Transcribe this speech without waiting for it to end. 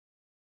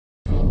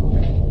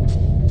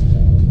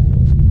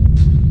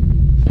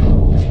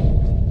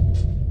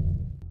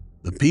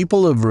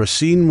people of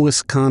Racine,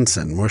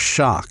 Wisconsin were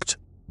shocked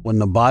when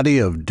the body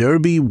of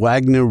Derby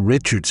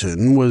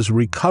Wagner-Richardson was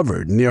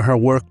recovered near her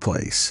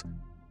workplace.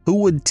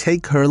 Who would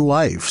take her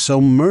life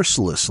so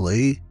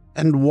mercilessly,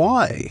 and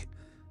why?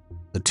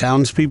 The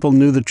townspeople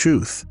knew the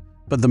truth,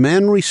 but the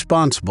man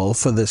responsible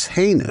for this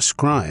heinous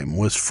crime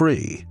was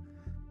free.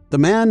 The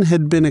man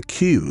had been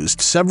accused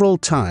several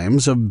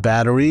times of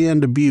battery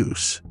and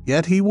abuse,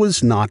 yet he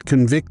was not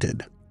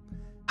convicted.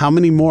 How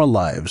many more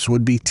lives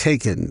would be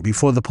taken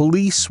before the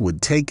police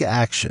would take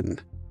action?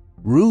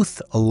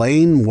 Ruth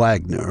Elaine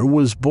Wagner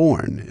was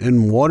born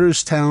in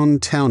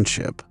Waterstown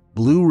Township,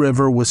 Blue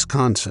River,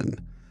 Wisconsin,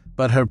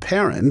 but her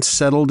parents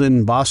settled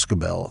in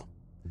Boscobel.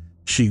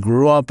 She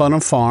grew up on a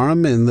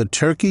farm in the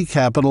turkey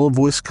capital of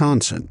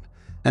Wisconsin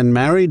and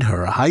married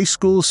her high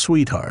school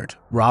sweetheart,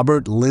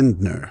 Robert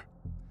Lindner.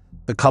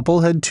 The couple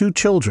had 2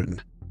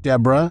 children,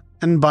 Deborah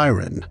and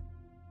Byron.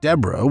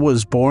 Deborah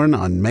was born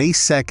on May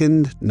 2,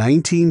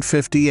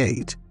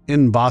 1958,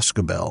 in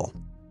Boscobel.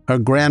 Her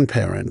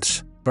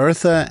grandparents,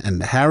 Bertha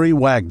and Harry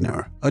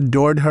Wagner,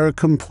 adored her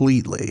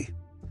completely.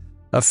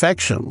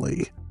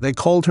 Affectionately, they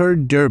called her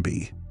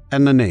Derby,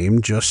 and the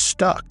name just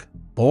stuck.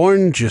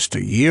 Born just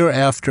a year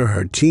after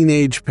her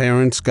teenage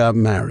parents got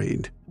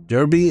married,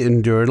 Derby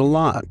endured a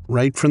lot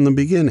right from the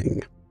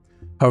beginning.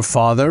 Her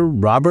father,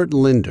 Robert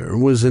Linder,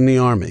 was in the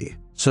Army,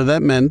 so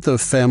that meant the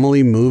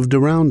family moved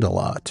around a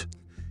lot.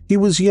 He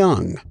was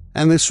young,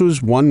 and this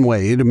was one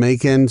way to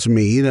make ends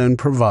meet and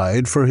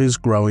provide for his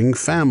growing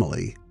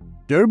family.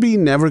 Derby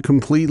never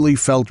completely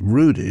felt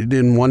rooted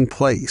in one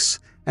place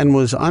and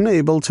was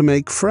unable to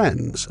make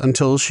friends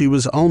until she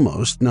was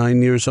almost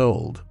 9 years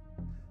old.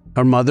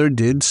 Her mother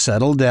did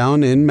settle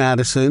down in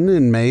Madison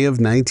in May of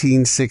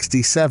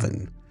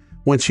 1967,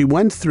 when she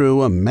went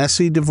through a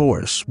messy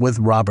divorce with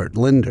Robert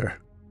Linder.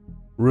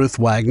 Ruth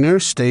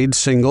Wagner stayed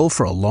single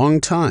for a long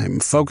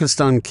time,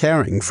 focused on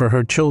caring for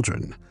her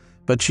children.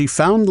 But she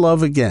found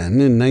love again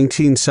in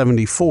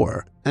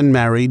 1974 and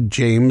married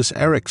James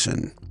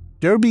Erickson.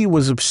 Derby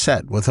was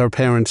upset with her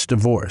parents'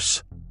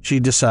 divorce. She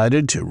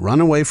decided to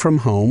run away from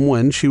home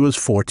when she was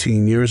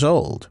 14 years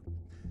old.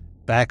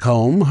 Back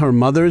home, her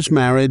mother's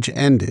marriage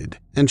ended,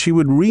 and she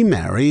would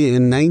remarry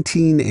in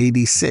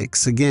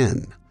 1986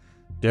 again.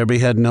 Derby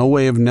had no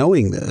way of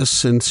knowing this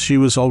since she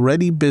was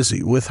already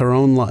busy with her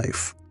own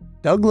life.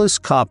 Douglas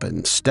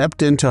Coppin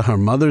stepped into her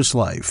mother's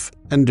life,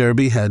 and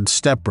Derby had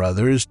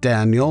stepbrothers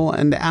Daniel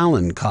and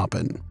Alan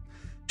Coppin.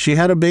 She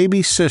had a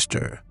baby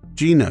sister,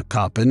 Gina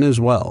Coppin, as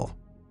well.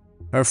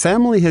 Her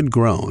family had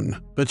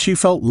grown, but she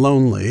felt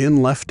lonely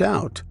and left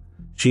out.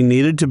 She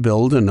needed to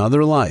build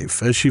another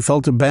life as she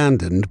felt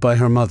abandoned by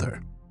her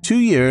mother. 2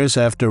 years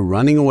after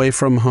running away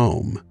from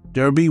home,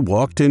 Derby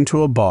walked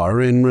into a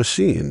bar in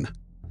Racine.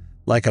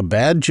 Like a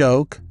bad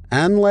joke,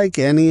 and like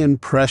any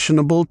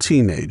impressionable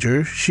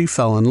teenager, she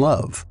fell in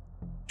love.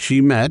 She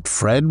met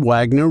Fred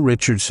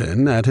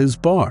Wagner-Richardson at his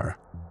bar.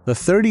 The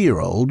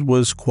 30-year-old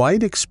was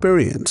quite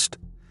experienced.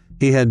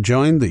 He had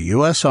joined the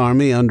U.S.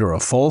 Army under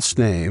a false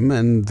name,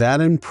 and that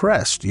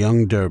impressed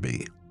young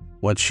Derby.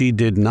 What she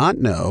did not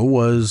know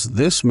was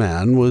this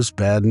man was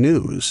bad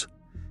news.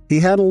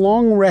 He had a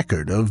long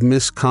record of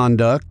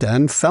misconduct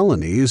and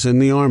felonies in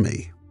the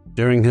Army.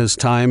 During his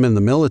time in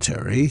the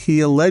military, he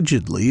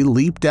allegedly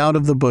leaped out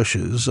of the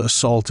bushes,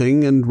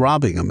 assaulting and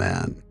robbing a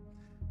man.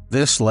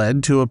 This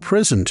led to a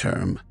prison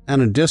term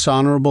and a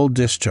dishonorable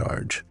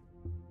discharge.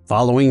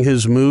 Following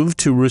his move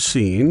to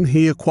Racine,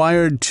 he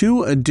acquired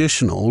 2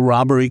 additional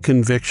robbery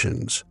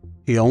convictions.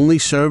 He only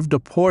served a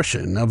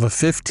portion of a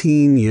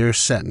 15-year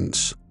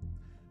sentence.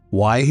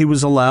 Why he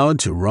was allowed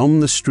to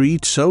roam the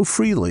streets so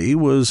freely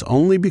was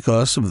only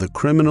because of the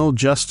criminal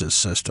justice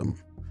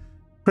system.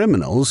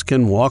 Criminals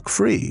can walk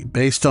free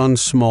based on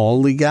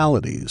small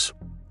legalities.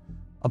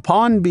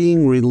 Upon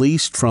being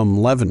released from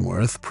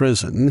Leavenworth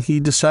prison, he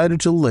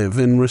decided to live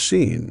in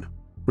Racine.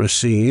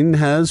 Racine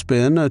has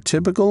been a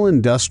typical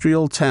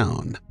industrial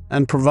town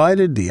and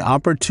provided the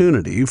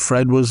opportunity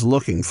Fred was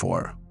looking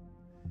for.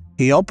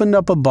 He opened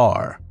up a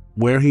bar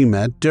where he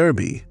met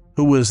Derby,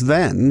 who was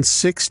then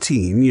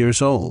 16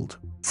 years old.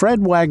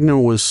 Fred Wagner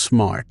was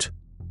smart.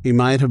 He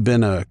might have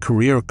been a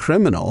career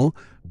criminal,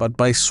 but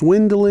by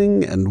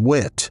swindling and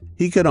wit,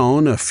 he could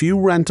own a few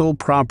rental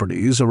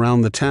properties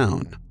around the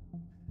town.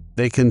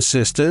 They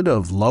consisted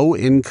of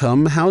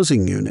low-income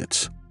housing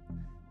units.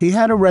 He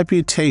had a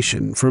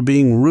reputation for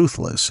being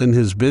ruthless in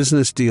his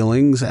business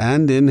dealings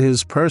and in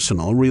his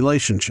personal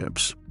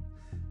relationships.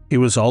 He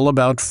was all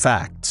about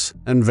facts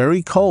and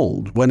very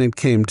cold when it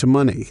came to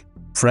money.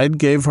 Fred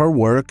gave her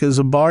work as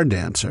a bar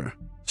dancer.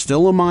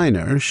 Still a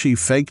minor, she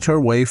faked her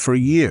way for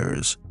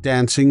years,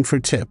 dancing for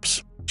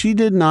tips. She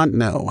did not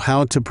know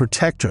how to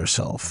protect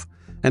herself,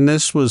 and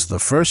this was the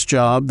first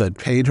job that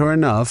paid her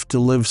enough to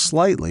live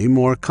slightly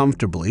more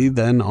comfortably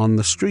than on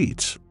the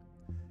streets.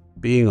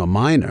 Being a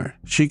minor,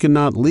 she could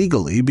not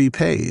legally be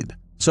paid,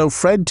 so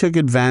Fred took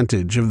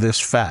advantage of this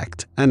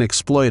fact and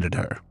exploited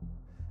her.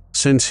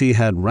 Since he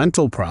had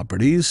rental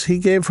properties, he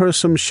gave her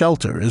some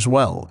shelter as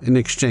well in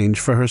exchange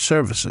for her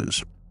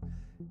services.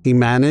 He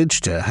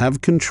managed to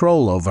have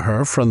control over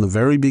her from the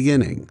very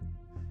beginning.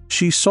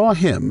 She saw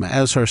him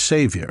as her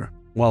savior,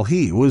 while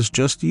he was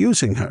just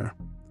using her.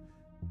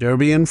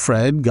 Derby and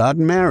Fred got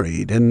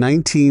married in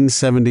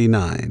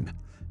 1979.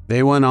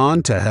 They went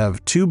on to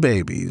have 2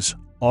 babies,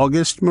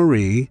 August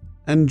Marie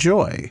and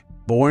Joy,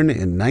 born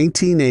in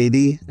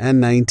 1980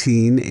 and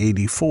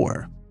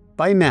 1984.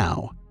 By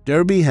now,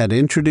 Derby had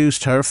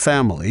introduced her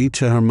family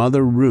to her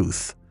mother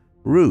Ruth.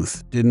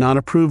 Ruth did not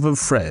approve of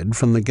Fred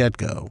from the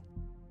get-go.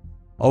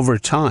 Over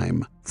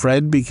time,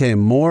 Fred became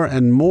more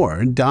and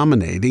more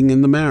dominating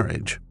in the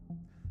marriage.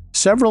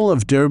 Several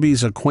of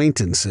Derby's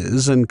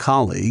acquaintances and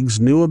colleagues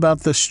knew about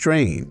the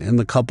strain in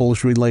the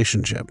couple's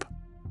relationship.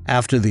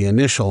 After the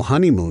initial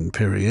honeymoon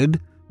period,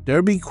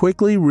 Derby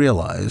quickly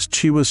realized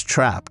she was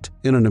trapped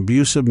in an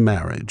abusive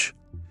marriage.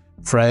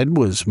 Fred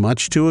was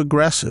much too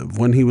aggressive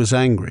when he was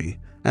angry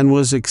and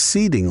was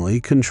exceedingly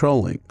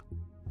controlling.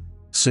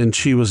 Since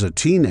she was a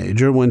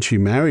teenager when she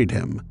married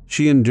him,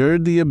 she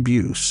endured the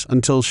abuse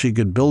until she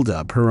could build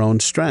up her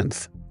own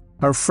strength.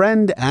 Her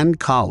friend and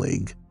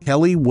colleague,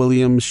 Kelly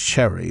Williams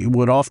Cherry,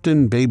 would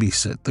often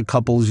babysit the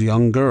couple's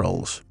young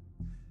girls.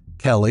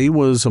 Kelly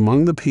was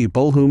among the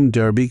people whom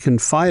Derby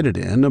confided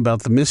in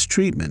about the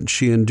mistreatment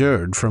she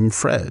endured from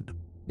Fred.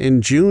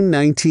 In June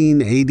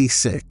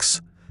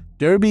 1986,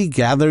 Derby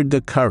gathered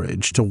the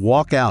courage to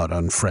walk out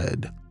on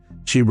Fred.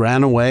 She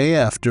ran away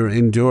after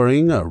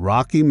enduring a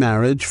rocky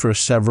marriage for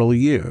several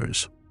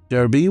years.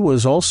 Derby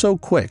was also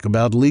quick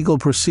about legal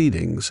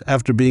proceedings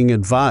after being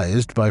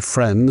advised by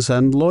friends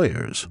and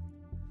lawyers.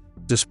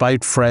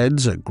 Despite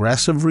Fred's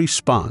aggressive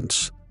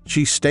response,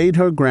 she stayed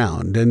her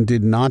ground and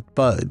did not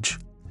budge.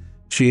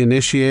 She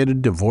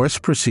initiated divorce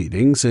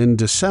proceedings in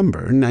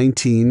December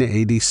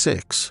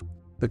 1986.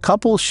 The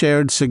couple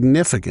shared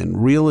significant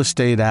real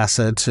estate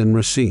assets in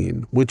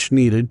Racine, which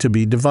needed to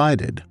be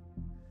divided.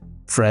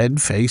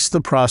 Fred faced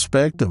the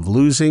prospect of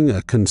losing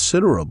a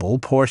considerable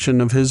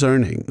portion of his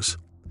earnings.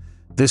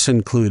 This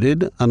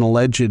included an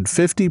alleged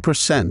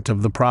 50%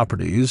 of the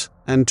properties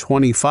and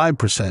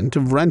 25%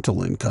 of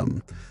rental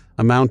income,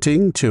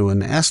 amounting to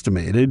an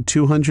estimated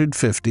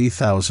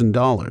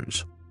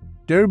 $250,000.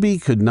 Derby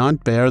could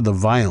not bear the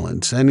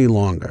violence any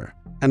longer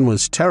and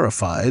was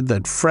terrified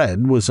that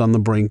Fred was on the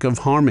brink of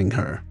harming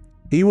her.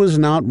 He was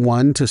not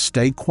one to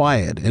stay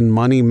quiet in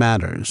money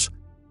matters.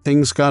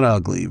 Things got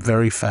ugly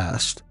very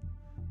fast.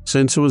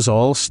 Since it was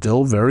all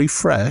still very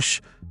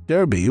fresh,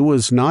 Derby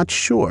was not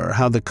sure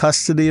how the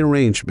custody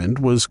arrangement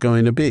was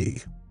going to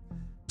be.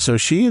 So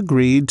she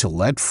agreed to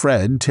let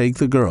Fred take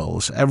the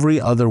girls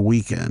every other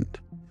weekend.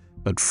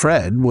 But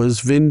Fred was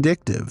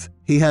vindictive.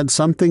 He had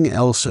something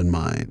else in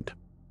mind.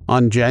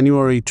 On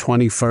January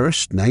 21,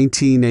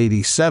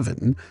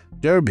 1987,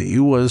 Derby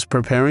was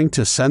preparing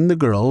to send the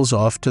girls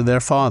off to their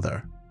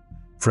father.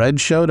 Fred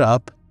showed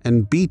up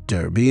and beat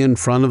Derby in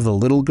front of the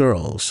little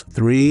girls,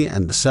 3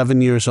 and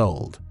 7 years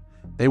old.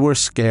 They were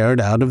scared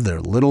out of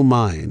their little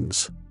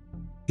minds.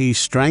 He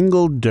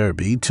strangled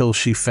Derby till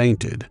she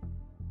fainted.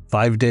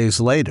 5 days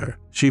later,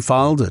 she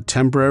filed a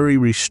temporary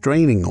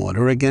restraining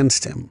order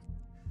against him.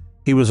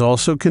 He was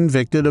also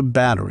convicted of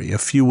battery a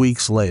few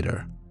weeks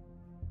later.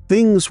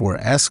 Things were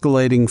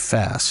escalating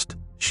fast.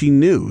 She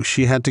knew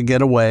she had to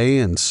get away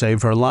and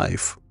save her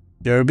life.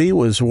 Derby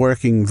was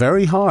working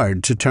very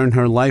hard to turn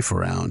her life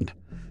around.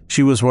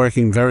 She was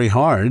working very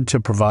hard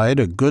to provide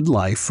a good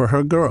life for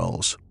her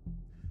girls.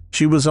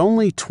 She was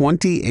only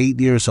 28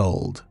 years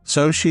old,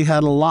 so she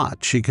had a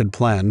lot she could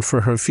plan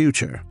for her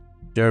future.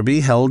 Derby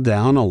held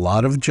down a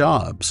lot of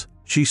jobs.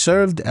 She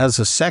served as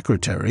a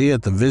secretary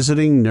at the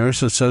Visiting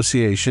Nurse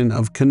Association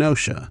of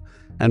Kenosha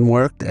and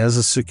worked as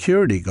a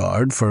security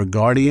guard for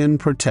Guardian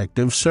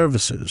Protective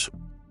Services.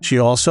 She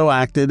also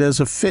acted as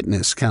a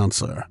fitness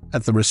counselor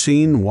at the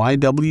Racine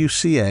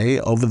YWCA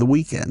over the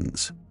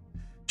weekends.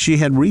 She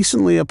had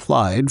recently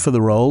applied for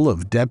the role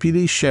of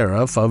Deputy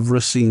Sheriff of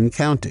Racine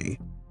County.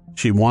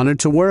 She wanted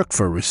to work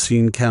for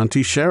Racine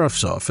County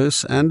Sheriff's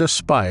Office and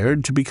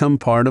aspired to become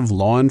part of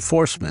law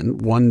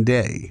enforcement one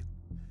day.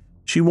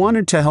 She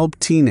wanted to help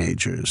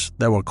teenagers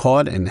that were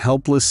caught in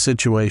helpless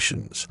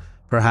situations,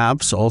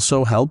 perhaps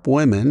also help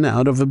women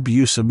out of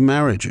abusive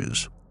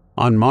marriages.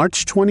 On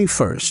March 21,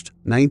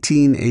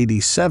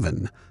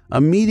 1987,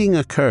 a meeting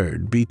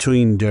occurred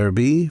between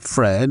Derby,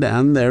 Fred,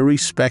 and their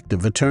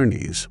respective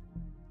attorneys.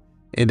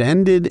 It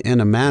ended in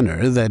a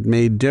manner that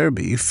made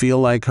Derby feel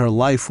like her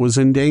life was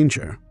in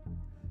danger.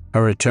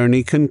 Her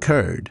attorney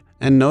concurred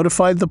and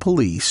notified the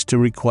police to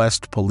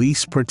request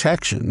police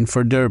protection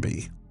for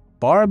Derby.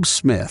 Barb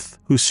Smith,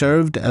 who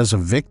served as a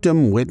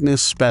victim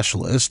witness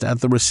specialist at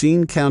the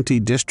Racine County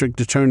District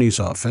Attorney's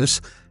Office,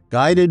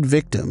 guided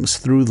victims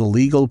through the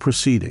legal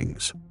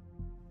proceedings.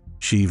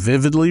 She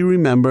vividly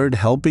remembered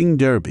helping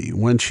Derby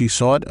when she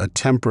sought a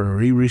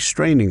temporary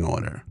restraining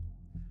order.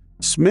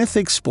 Smith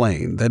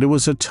explained that it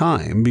was a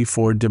time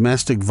before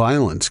domestic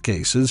violence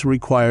cases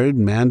required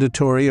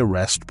mandatory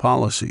arrest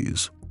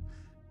policies.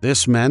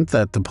 This meant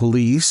that the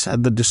police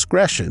had the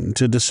discretion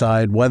to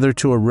decide whether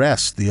to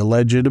arrest the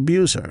alleged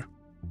abuser.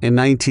 In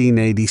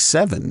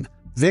 1987,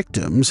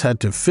 Victims had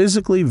to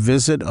physically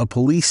visit a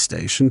police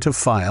station to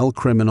file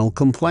criminal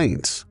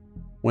complaints.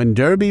 When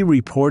Derby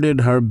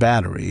reported her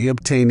battery,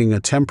 obtaining a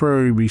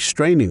temporary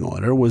restraining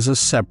order was a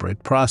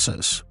separate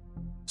process.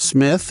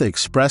 Smith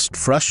expressed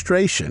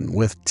frustration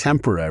with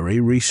temporary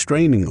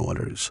restraining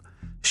orders.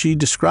 She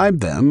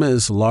described them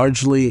as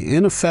largely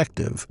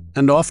ineffective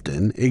and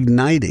often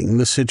igniting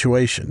the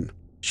situation.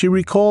 She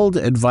recalled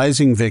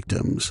advising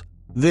victims,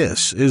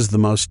 "This is the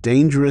most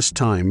dangerous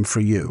time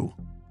for you."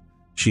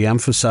 She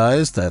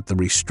emphasized that the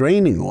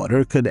restraining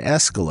order could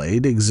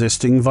escalate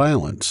existing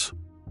violence.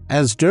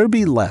 As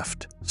Derby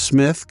left,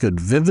 Smith could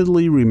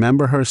vividly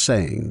remember her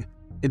saying,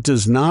 "It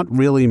does not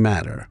really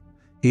matter.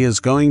 He is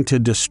going to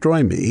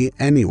destroy me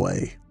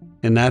anyway."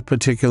 In that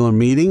particular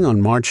meeting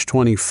on March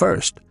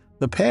 21st,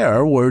 the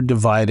pair were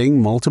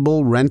dividing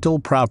multiple rental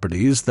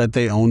properties that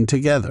they owned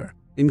together,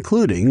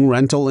 including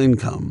rental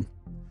income.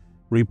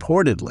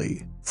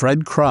 Reportedly,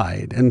 Fred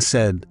cried and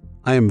said,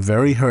 "I am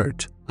very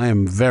hurt. I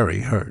am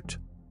very hurt."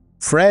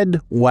 Fred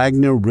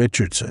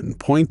Wagner-Richardson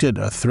pointed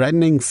a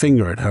threatening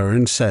finger at her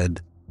and said,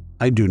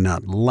 "I do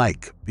not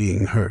like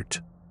being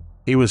hurt."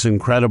 He was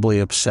incredibly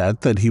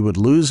upset that he would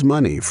lose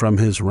money from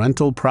his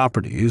rental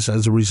properties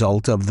as a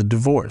result of the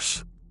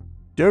divorce.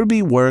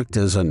 Derby worked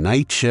as a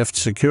night shift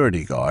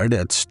security guard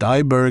at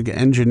Steiberg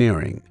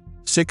Engineering,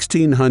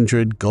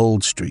 1600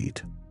 Gold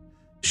Street.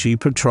 She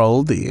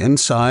patrolled the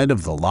inside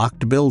of the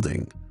locked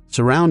building,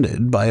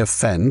 surrounded by a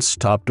fence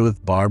topped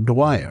with barbed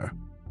wire.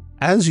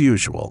 As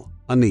usual,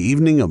 on the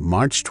evening of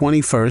March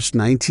 21,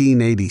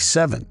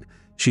 1987,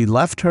 she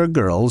left her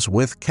girls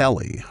with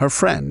Kelly, her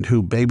friend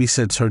who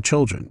babysits her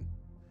children.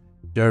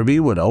 Derby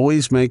would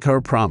always make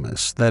her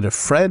promise that if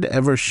Fred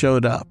ever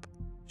showed up,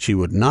 she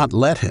would not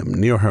let him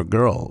near her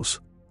girls.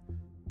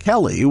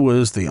 Kelly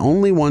was the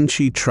only one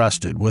she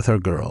trusted with her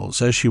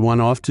girls as she went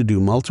off to do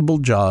multiple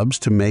jobs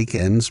to make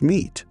ends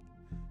meet.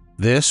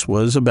 This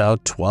was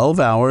about 12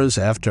 hours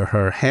after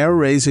her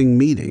hair-raising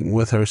meeting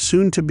with her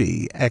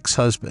soon-to-be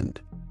ex-husband.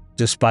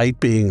 Despite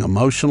being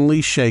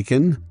emotionally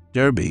shaken,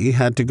 Derby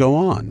had to go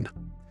on.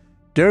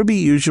 Derby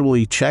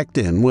usually checked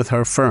in with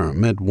her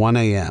firm at 1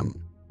 a.m.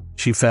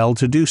 She failed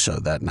to do so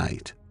that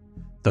night.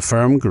 The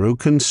firm grew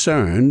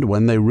concerned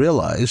when they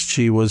realized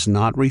she was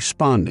not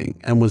responding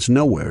and was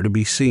nowhere to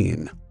be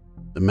seen.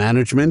 The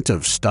management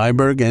of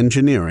Steiberg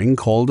Engineering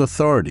called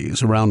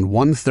authorities around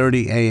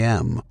 1:30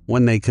 a.m.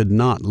 when they could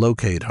not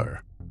locate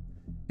her.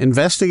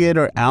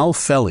 Investigator Al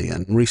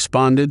Fellion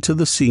responded to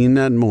the scene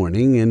that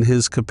morning in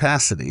his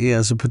capacity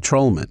as a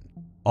patrolman.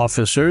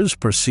 Officers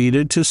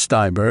proceeded to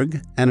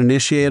Steiberg and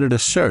initiated a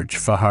search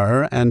for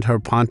her and her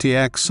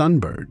Pontiac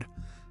Sunbird,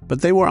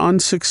 but they were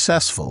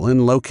unsuccessful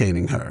in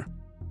locating her.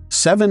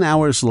 7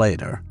 hours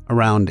later,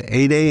 around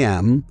 8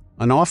 a.m.,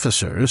 an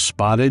officer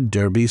spotted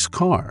Derby's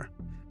car.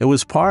 It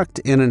was parked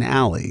in an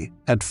alley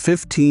at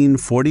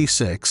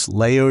 1546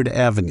 Layard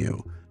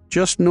Avenue,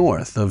 just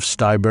north of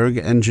Steiberg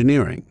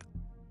Engineering.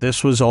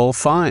 This was all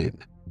fine,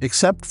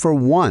 except for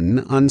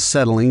one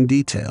unsettling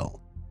detail.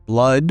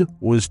 Blood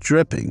was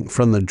dripping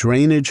from the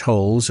drainage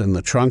holes in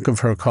the trunk of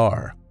her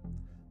car.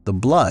 The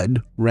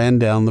blood ran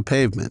down the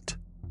pavement.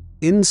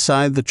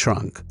 Inside the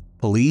trunk,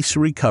 police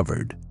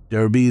recovered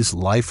Derby's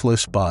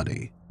lifeless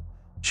body.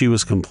 She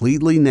was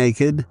completely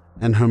naked,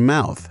 and her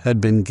mouth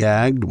had been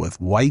gagged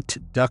with white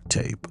duct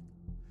tape.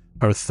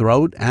 Her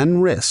throat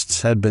and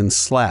wrists had been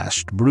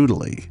slashed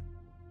brutally.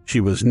 She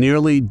was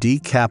nearly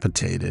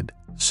decapitated.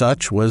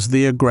 Such was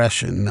the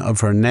aggression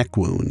of her neck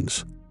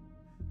wounds.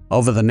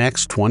 Over the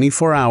next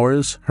 24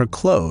 hours, her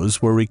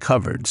clothes were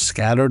recovered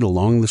scattered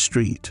along the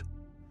street.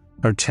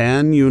 Her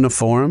tan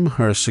uniform,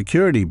 her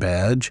security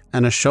badge,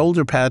 and a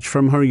shoulder patch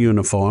from her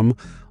uniform,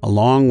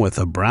 along with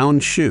a brown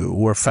shoe,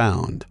 were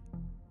found.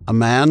 A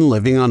man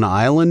living on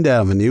Island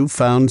Avenue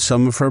found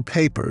some of her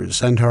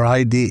papers and her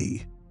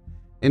ID.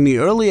 In the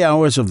early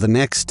hours of the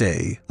next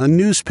day, a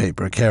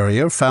newspaper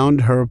carrier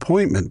found her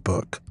appointment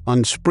book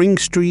on Spring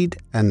Street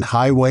and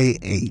Highway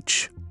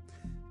H.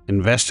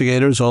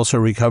 Investigators also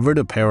recovered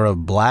a pair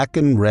of black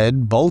and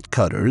red bolt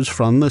cutters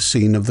from the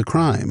scene of the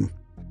crime.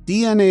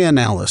 DNA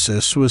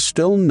analysis was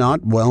still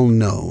not well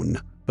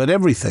known, but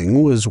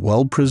everything was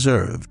well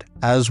preserved,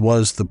 as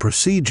was the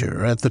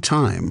procedure at the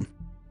time.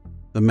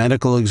 The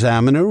medical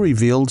examiner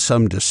revealed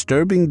some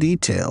disturbing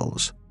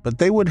details, but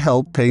they would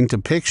help paint a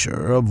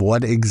picture of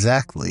what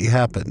exactly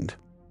happened.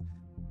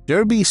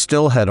 Derby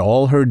still had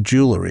all her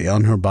jewelry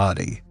on her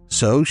body,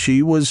 so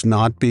she was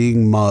not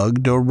being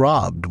mugged or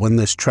robbed when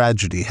this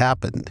tragedy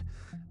happened.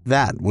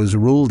 That was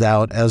ruled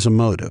out as a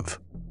motive.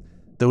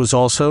 There was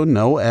also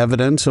no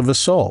evidence of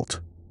assault.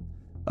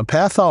 A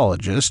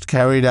pathologist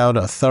carried out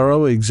a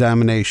thorough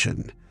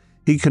examination.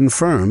 He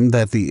confirmed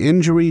that the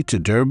injury to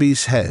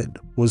Derby's head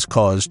was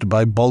caused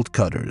by bolt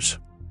cutters.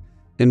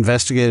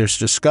 Investigators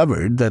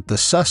discovered that the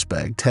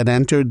suspect had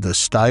entered the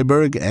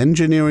Steiberg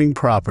Engineering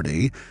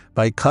property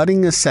by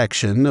cutting a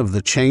section of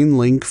the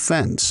chain-link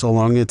fence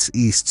along its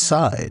east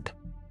side.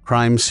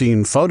 Crime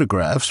scene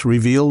photographs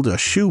revealed a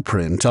shoe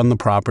print on the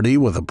property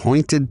with a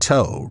pointed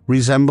toe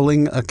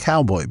resembling a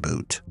cowboy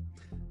boot.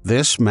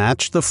 This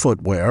matched the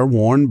footwear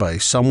worn by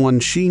someone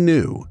she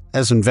knew,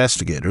 as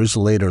investigators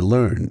later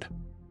learned.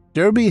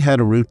 Derby had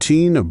a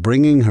routine of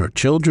bringing her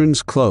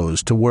children's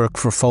clothes to work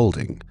for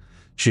folding.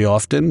 She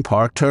often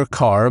parked her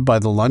car by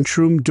the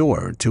lunchroom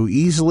door to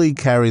easily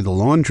carry the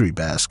laundry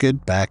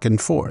basket back and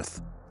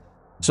forth.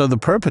 So the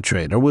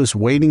perpetrator was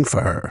waiting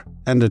for her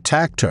and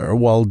attacked her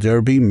while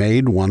Derby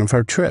made one of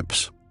her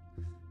trips.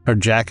 Her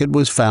jacket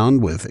was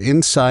found with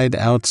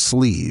inside-out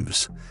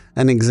sleeves.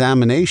 An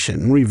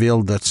examination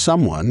revealed that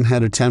someone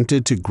had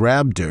attempted to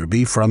grab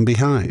Derby from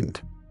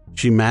behind.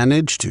 She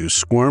managed to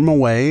squirm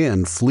away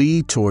and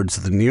flee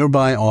towards the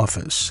nearby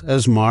office,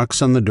 as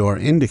marks on the door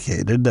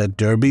indicated that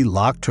Derby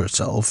locked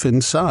herself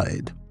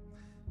inside.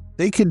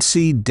 They could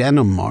see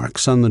denim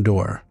marks on the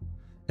door.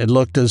 It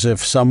looked as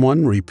if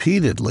someone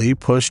repeatedly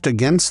pushed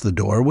against the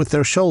door with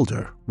their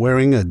shoulder,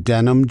 wearing a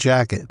denim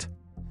jacket.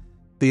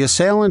 The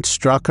assailant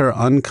struck her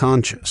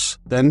unconscious,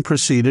 then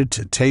proceeded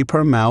to tape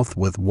her mouth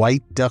with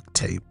white duct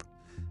tape.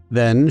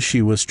 Then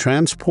she was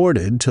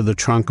transported to the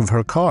trunk of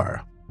her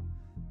car.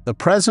 The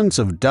presence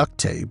of duct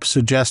tape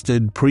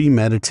suggested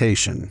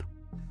premeditation.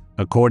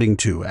 According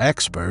to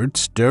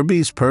experts,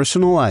 Derby's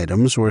personal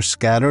items were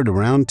scattered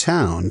around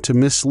town to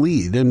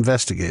mislead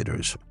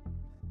investigators.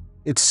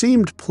 It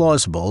seemed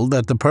plausible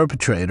that the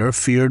perpetrator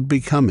feared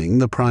becoming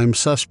the prime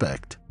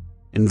suspect.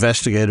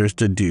 Investigators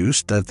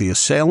deduced that the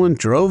assailant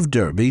drove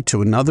Derby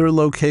to another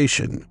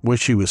location where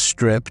she was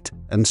stripped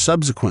and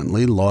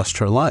subsequently lost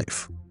her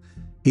life.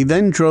 He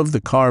then drove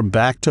the car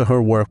back to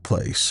her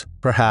workplace,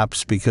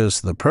 perhaps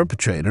because the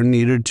perpetrator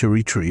needed to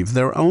retrieve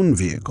their own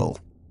vehicle.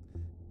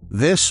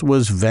 This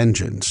was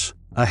vengeance,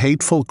 a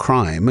hateful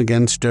crime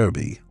against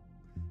Derby.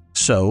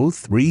 So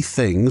 3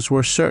 things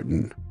were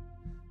certain.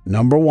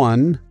 Number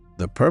 1,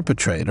 the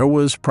perpetrator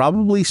was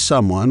probably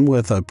someone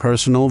with a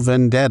personal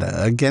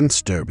vendetta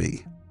against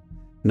Derby.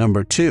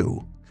 Number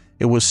 2,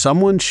 it was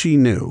someone she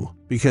knew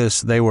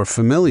because they were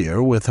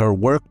familiar with her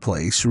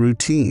workplace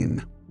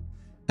routine.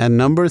 And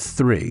number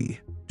 3,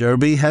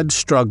 Derby had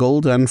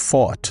struggled and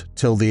fought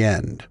till the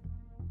end.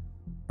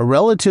 A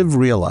relative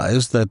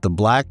realized that the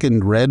black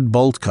and red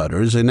bolt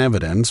cutters in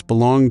evidence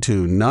belonged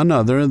to none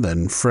other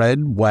than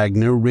Fred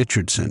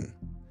Wagner-Richardson.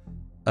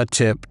 A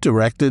tip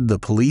directed the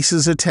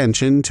police's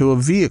attention to a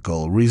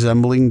vehicle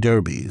resembling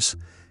Derby's.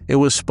 It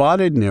was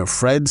spotted near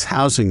Fred's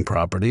housing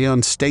property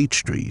on State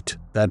Street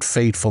that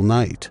fateful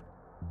night.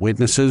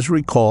 Witnesses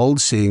recalled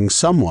seeing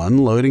someone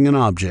loading an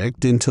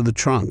object into the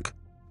trunk.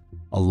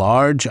 A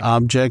large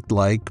object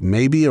like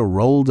maybe a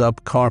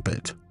rolled-up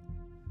carpet.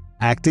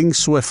 Acting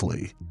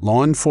swiftly,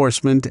 law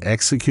enforcement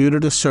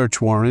executed a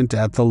search warrant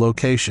at the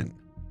location.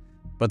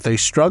 But they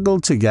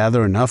struggled to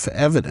gather enough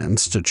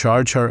evidence to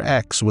charge her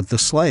ex with the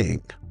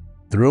slaying.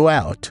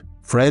 Throughout,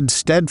 Fred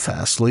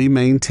steadfastly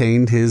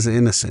maintained his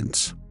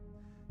innocence.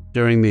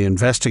 During the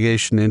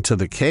investigation into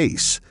the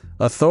case,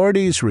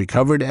 authorities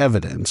recovered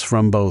evidence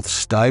from both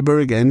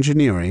Steiberg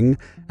Engineering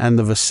and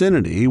the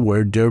vicinity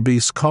where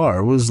Derby's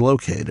car was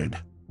located.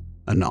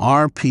 An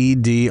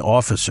RPD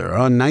officer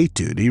on night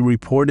duty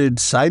reported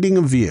sighting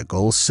a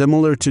vehicle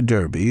similar to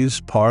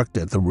Derby's parked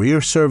at the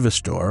rear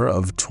service door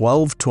of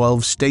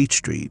 1212 State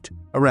Street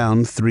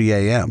around 3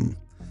 a.m.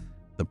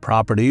 The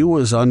property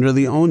was under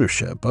the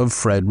ownership of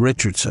Fred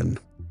Richardson.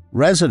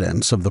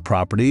 Residents of the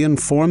property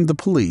informed the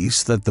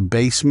police that the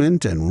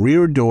basement and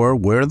rear door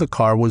where the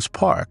car was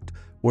parked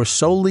were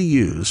solely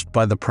used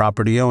by the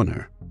property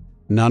owner.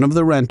 None of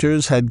the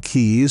renters had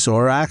keys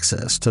or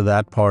access to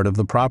that part of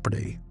the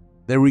property.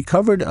 They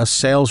recovered a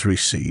sales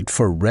receipt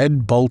for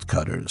red bolt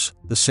cutters,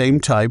 the same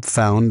type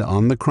found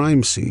on the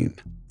crime scene.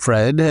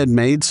 Fred had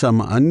made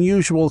some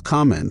unusual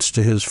comments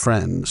to his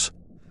friends.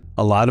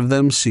 A lot of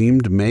them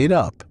seemed made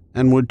up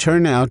and would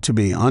turn out to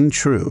be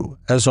untrue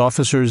as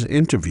officers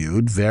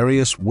interviewed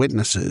various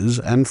witnesses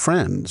and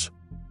friends.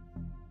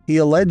 He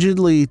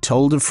allegedly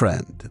told a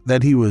friend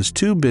that he was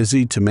too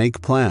busy to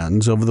make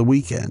plans over the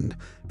weekend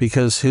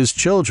because his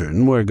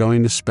children were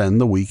going to spend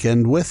the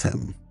weekend with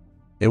him.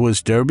 It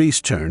was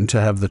Derby's turn to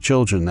have the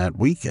children that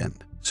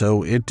weekend,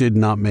 so it did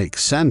not make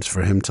sense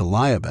for him to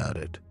lie about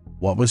it.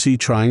 What was he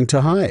trying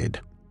to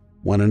hide?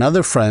 When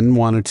another friend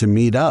wanted to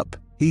meet up,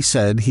 he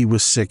said he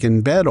was sick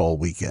in bed all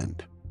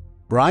weekend.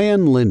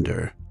 Brian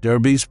Linder,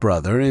 Derby's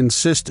brother,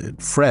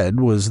 insisted Fred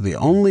was the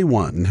only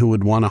one who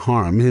would want to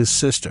harm his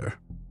sister.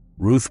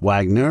 Ruth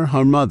Wagner,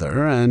 her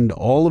mother, and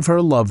all of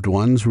her loved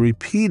ones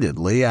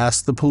repeatedly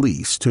asked the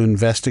police to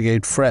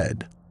investigate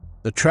Fred.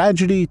 The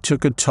tragedy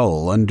took a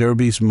toll on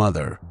Derby's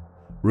mother.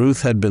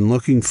 Ruth had been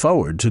looking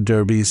forward to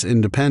Derby's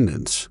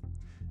independence.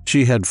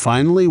 She had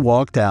finally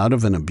walked out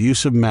of an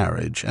abusive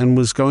marriage and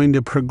was going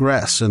to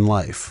progress in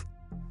life.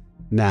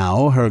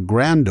 Now her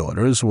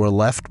granddaughters were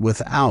left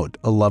without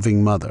a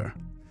loving mother.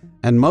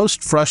 And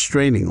most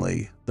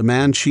frustratingly, the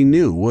man she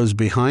knew was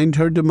behind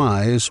her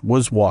demise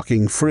was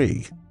walking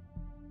free.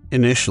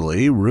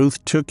 Initially,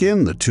 Ruth took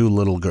in the 2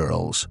 little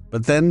girls,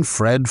 but then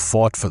Fred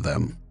fought for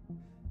them.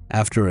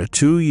 After a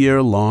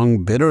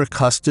 2-year-long bitter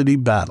custody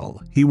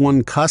battle, he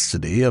won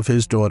custody of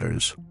his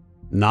daughters.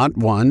 Not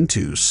one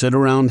to sit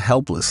around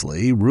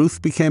helplessly,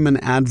 Ruth became an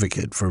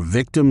advocate for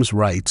victims'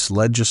 rights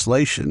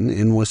legislation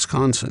in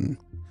Wisconsin.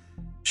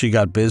 She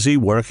got busy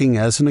working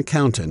as an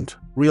accountant,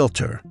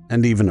 realtor,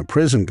 and even a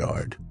prison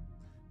guard.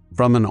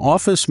 From an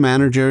office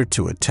manager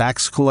to a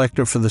tax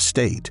collector for the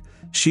state,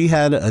 she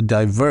had a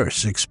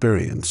diverse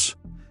experience.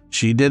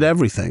 She did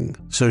everything,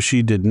 so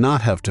she did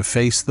not have to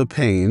face the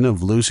pain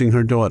of losing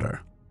her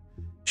daughter.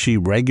 She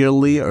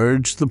regularly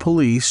urged the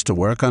police to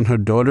work on her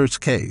daughter's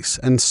case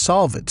and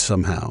solve it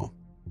somehow.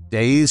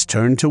 Days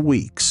turned to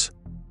weeks,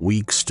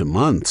 weeks to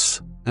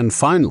months, and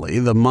finally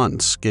the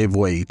months gave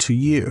way to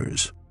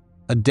years.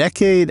 A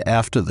decade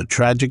after the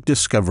tragic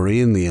discovery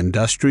in the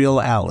industrial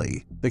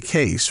alley, the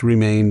case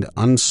remained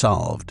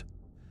unsolved.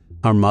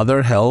 Her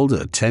mother held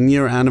a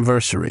 10-year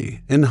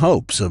anniversary in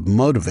hopes of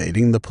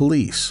motivating the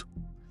police.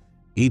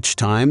 Each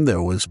time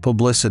there was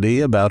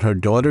publicity about her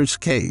daughter's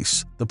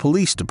case, the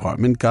police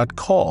department got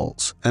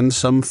calls and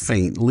some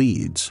faint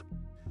leads.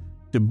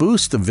 To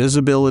boost the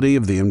visibility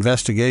of the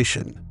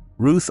investigation,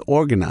 Ruth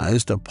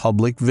organized a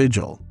public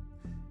vigil.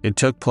 It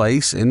took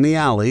place in the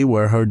alley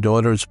where her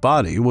daughter's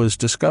body was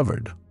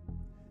discovered.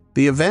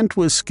 The event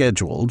was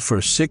scheduled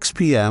for 6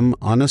 p.m.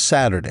 on a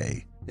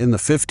Saturday in the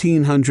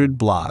 1500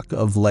 block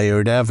of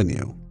Laird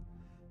Avenue.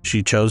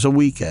 She chose a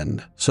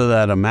weekend so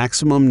that a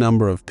maximum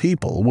number of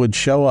people would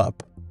show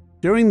up.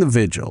 During the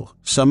vigil,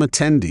 some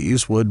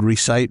attendees would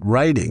recite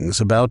writings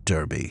about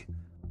Derby.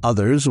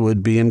 Others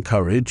would be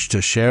encouraged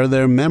to share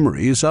their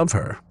memories of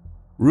her.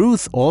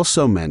 Ruth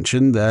also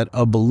mentioned that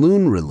a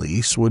balloon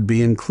release would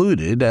be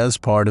included as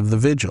part of the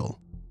vigil.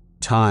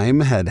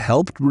 Time had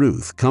helped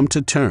Ruth come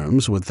to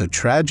terms with the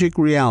tragic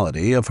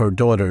reality of her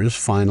daughter's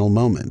final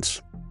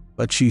moments.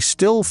 But she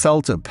still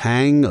felt a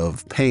pang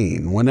of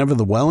pain whenever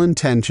the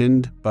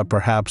well-intentioned but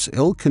perhaps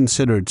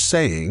ill-considered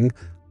saying,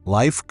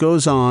 "Life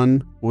goes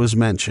on," was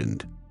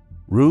mentioned.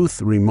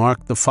 Ruth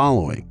remarked the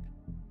following: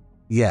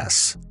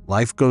 "Yes,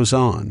 life goes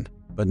on,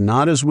 but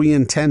not as we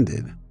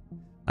intended.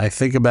 I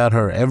think about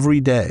her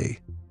every day.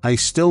 I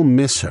still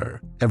miss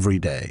her every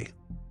day."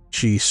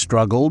 She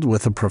struggled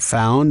with a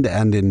profound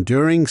and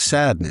enduring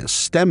sadness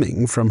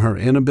stemming from her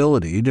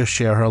inability to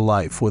share her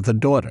life with a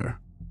daughter.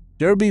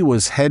 Derby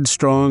was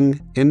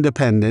headstrong,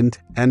 independent,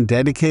 and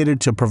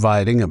dedicated to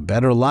providing a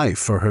better life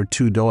for her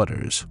two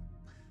daughters.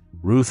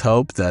 Ruth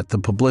hoped that the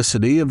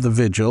publicity of the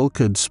vigil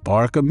could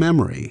spark a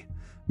memory.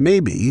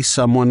 Maybe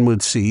someone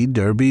would see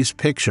Derby's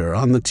picture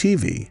on the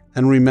TV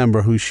and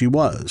remember who she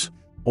was.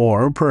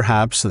 Or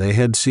perhaps they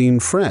had seen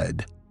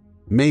Fred.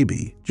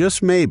 Maybe,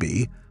 just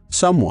maybe,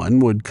 someone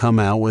would come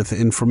out with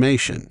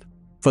information.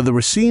 For the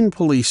Racine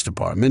Police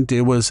Department,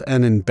 it was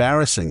an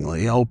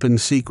embarrassingly open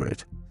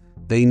secret.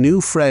 They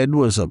knew Fred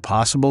was a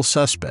possible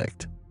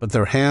suspect, but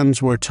their hands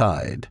were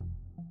tied.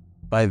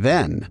 By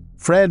then,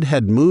 Fred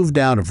had moved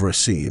out of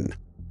Racine.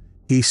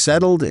 He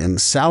settled in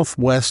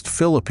southwest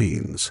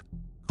Philippines,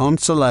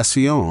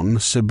 Consolacion,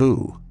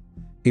 Cebu.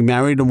 He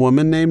married a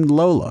woman named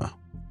Lola.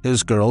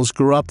 His girls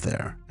grew up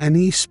there, and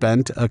he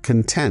spent a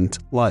content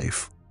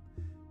life.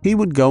 He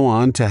would go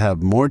on to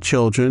have more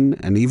children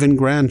and even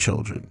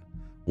grandchildren,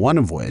 one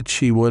of which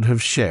he would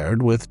have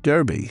shared with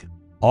Derby.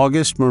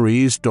 August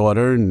Marie's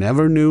daughter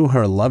never knew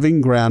her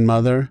loving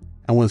grandmother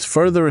and was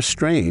further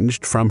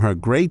estranged from her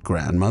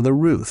great-grandmother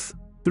Ruth.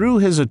 Through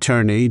his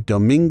attorney,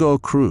 Domingo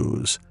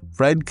Cruz,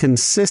 Fred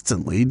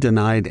consistently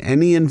denied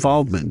any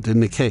involvement in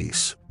the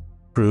case.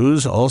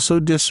 Cruz also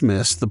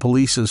dismissed the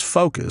police's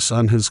focus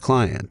on his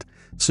client,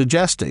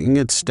 suggesting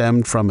it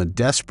stemmed from a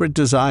desperate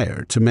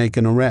desire to make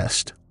an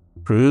arrest.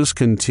 Cruz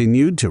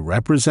continued to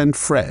represent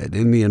Fred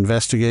in the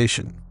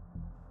investigation.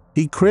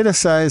 He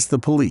criticized the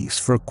police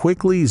for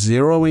quickly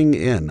zeroing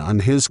in on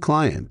his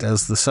client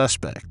as the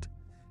suspect.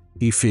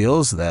 He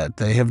feels that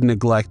they have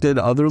neglected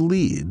other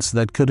leads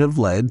that could have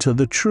led to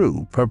the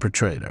true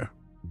perpetrator.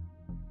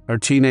 Her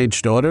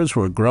teenage daughters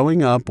were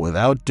growing up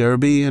without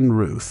Derby and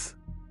Ruth,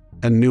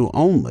 and knew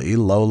only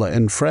Lola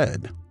and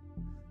Fred.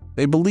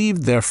 They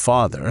believed their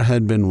father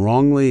had been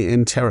wrongly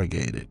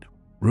interrogated.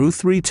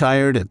 Ruth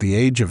retired at the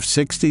age of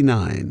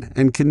 69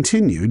 and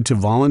continued to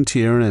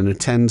volunteer and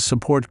attend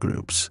support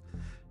groups.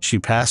 She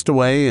passed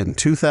away in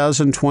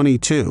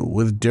 2022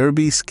 with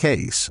Derby's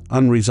case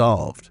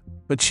unresolved,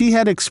 but she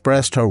had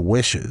expressed her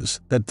wishes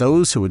that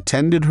those who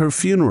attended her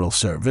funeral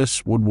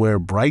service would wear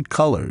bright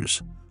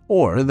colors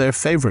or their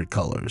favorite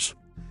colors.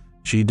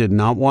 She did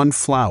not want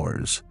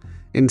flowers.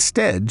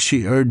 Instead,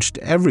 she urged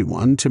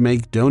everyone to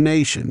make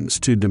donations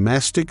to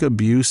domestic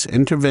abuse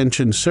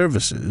intervention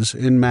services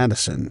in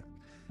Madison,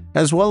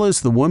 as well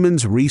as the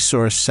Women's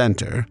Resource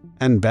Center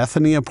and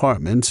Bethany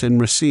Apartments in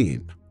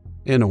Racine.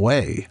 In a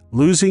way,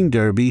 losing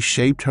Derby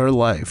shaped her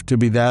life to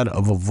be that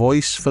of a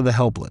voice for the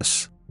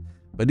helpless.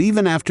 But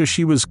even after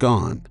she was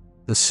gone,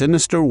 the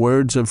sinister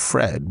words of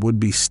Fred would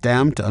be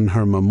stamped on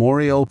her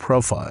memorial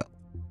profile.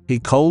 He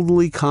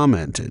coldly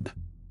commented,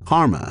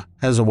 "Karma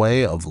has a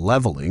way of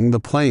leveling the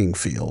playing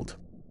field."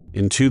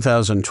 In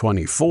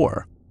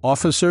 2024,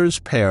 officers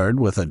paired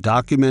with a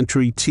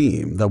documentary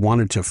team that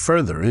wanted to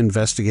further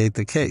investigate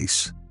the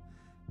case.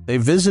 They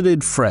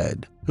visited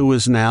Fred, who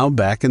was now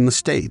back in the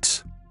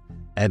States.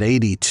 At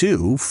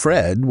 82,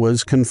 Fred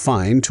was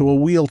confined to a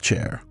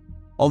wheelchair.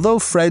 Although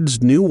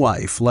Fred's new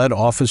wife let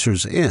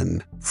officers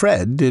in,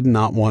 Fred did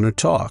not want to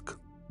talk.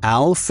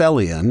 Al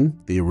Felion,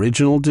 the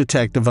original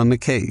detective on the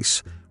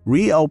case,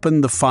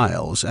 reopened the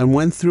files and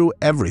went through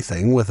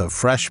everything with a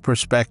fresh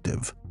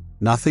perspective.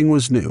 Nothing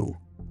was new.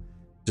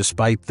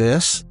 Despite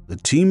this, the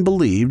team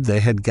believed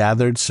they had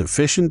gathered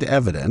sufficient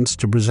evidence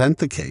to present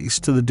the case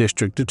to the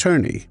district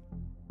attorney.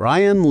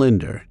 Brian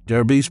Linder,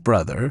 Derby's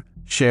brother,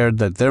 shared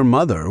that their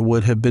mother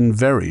would have been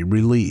very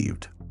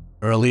relieved.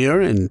 Earlier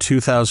in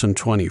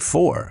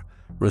 2024,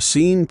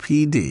 Racine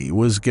PD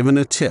was given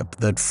a tip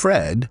that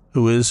Fred,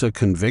 who is a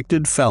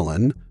convicted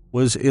felon,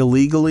 was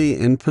illegally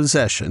in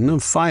possession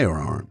of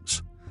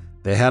firearms.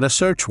 They had a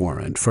search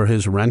warrant for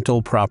his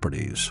rental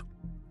properties.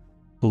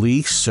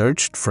 Police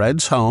searched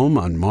Fred's home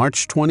on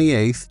March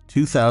 28,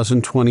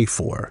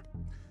 2024.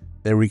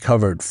 They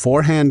recovered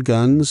 4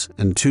 handguns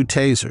and 2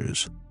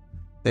 tasers.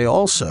 They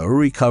also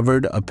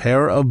recovered a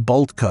pair of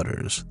bolt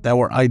cutters that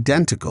were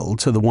identical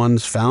to the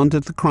ones found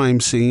at the crime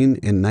scene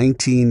in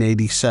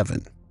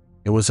 1987.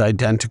 It was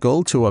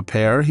identical to a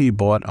pair he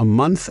bought a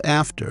month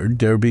after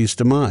Derby's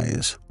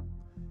demise.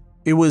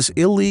 It was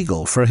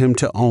illegal for him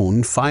to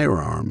own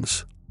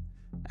firearms.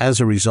 As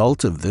a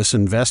result of this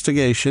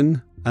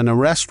investigation, an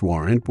arrest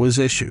warrant was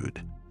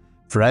issued.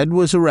 Fred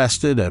was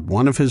arrested at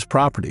one of his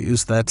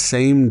properties that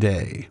same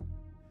day.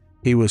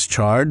 He was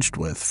charged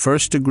with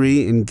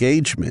first-degree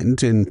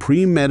engagement in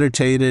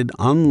premeditated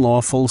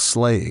unlawful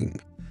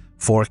slaying,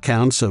 4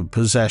 counts of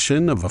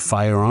possession of a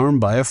firearm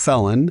by a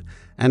felon,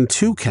 and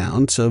 2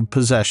 counts of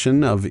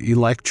possession of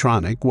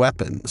electronic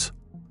weapons.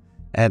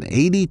 At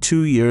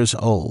 82 years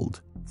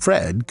old,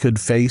 Fred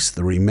could face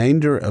the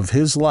remainder of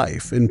his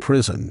life in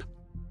prison.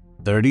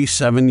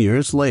 37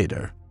 years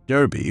later,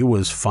 Derby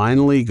was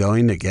finally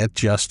going to get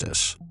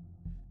justice.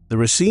 The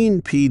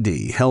Racine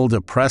PD held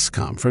a press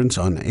conference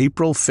on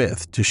April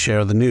 5th to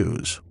share the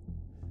news.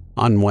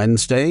 On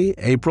Wednesday,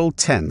 April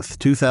 10,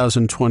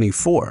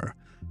 2024,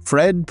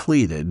 Fred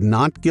pleaded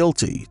not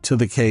guilty to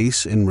the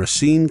case in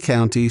Racine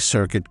County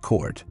Circuit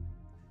Court.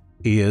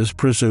 He is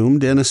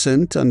presumed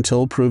innocent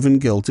until proven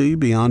guilty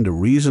beyond a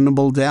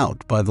reasonable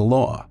doubt by the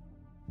law.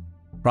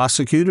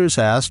 Prosecutors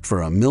asked for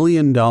 $1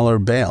 million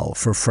bail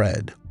for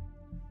Fred.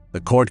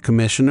 The court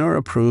commissioner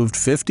approved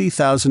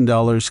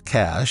 $50,000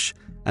 cash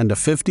and a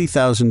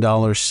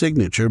 $50,000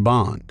 signature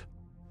bond.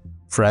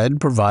 Fred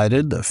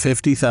provided the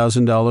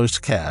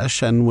 $50,000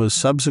 cash and was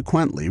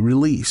subsequently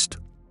released.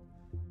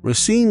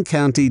 Racine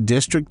County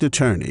District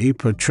Attorney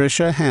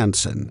Patricia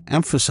Hansen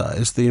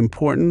emphasized the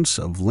importance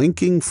of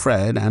linking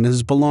Fred and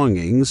his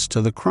belongings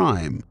to the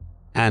crime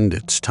and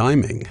its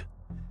timing.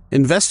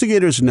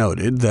 Investigators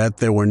noted that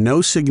there were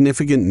no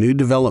significant new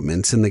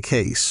developments in the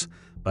case,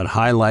 but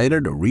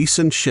highlighted a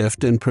recent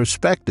shift in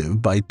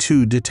perspective by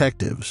 2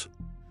 detectives.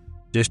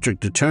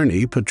 District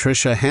Attorney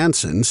Patricia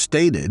Hansen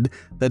stated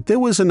that there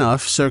was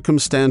enough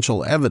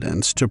circumstantial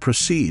evidence to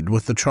proceed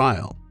with the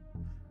trial.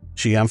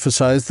 She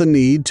emphasized the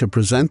need to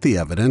present the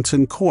evidence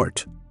in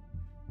court.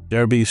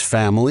 Derby's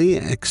family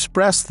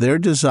expressed their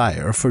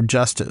desire for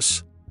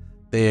justice.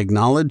 They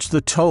acknowledged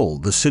the toll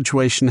the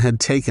situation had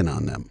taken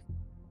on them.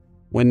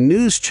 When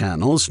news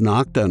channels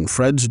knocked on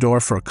Fred's door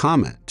for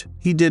comment,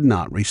 he did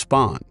not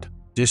respond.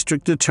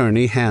 District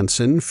Attorney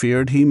Hansen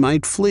feared he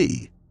might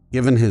flee,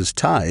 given his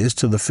ties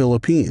to the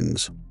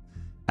Philippines.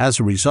 As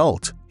a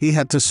result, he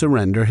had to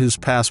surrender his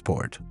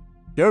passport.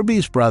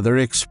 Derby's brother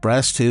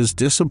expressed his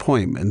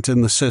disappointment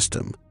in the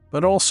system,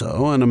 but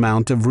also an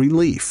amount of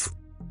relief.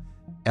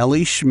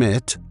 Ellie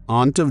Schmidt,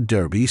 aunt of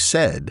Derby,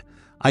 said,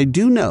 "I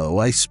do know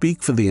I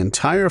speak for the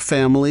entire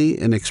family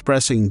in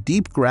expressing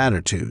deep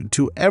gratitude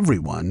to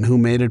everyone who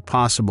made it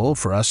possible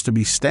for us to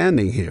be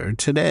standing here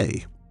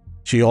today."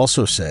 She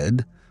also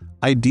said,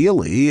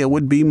 "Ideally, it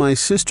would be my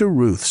sister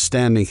Ruth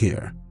standing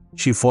here.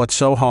 She fought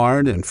so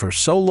hard and for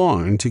so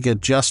long to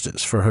get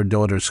justice for her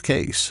daughter's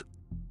case."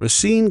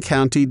 Racine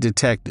County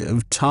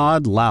Detective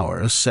Todd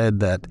Lauer said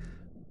that,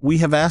 "We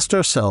have asked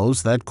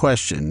ourselves that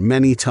question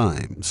many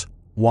times.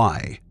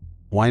 Why?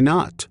 Why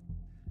not?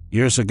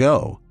 Years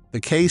ago,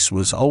 the case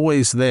was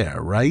always there,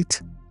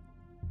 right?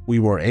 We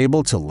were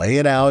able to lay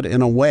it out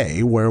in a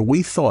way where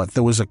we thought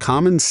there was a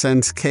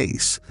common-sense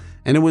case,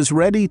 and it was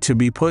ready to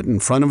be put in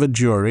front of a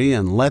jury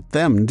and let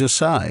them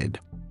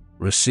decide.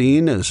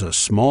 Racine is a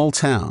small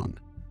town.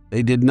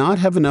 They did not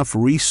have enough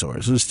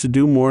resources to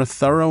do more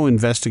thorough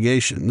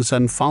investigations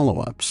and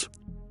follow-ups.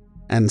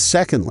 And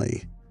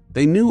secondly,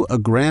 they knew a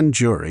grand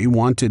jury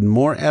wanted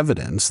more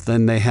evidence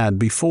than they had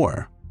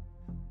before.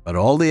 But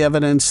all the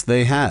evidence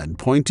they had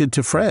pointed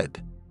to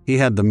Fred. He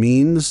had the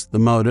means, the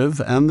motive,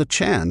 and the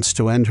chance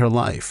to end her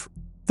life.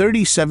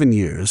 37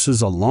 years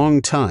is a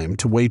long time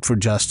to wait for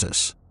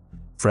justice.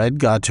 Fred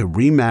got to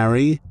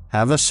remarry,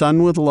 have a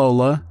son with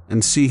Lola,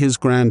 and see his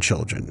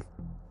grandchildren.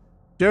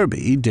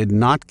 Derby did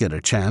not get a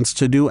chance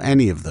to do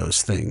any of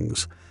those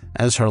things,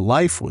 as her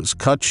life was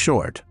cut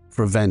short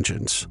for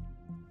vengeance.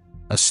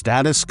 A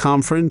status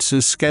conference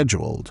is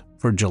scheduled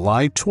for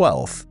July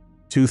 12th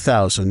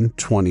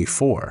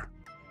 2024.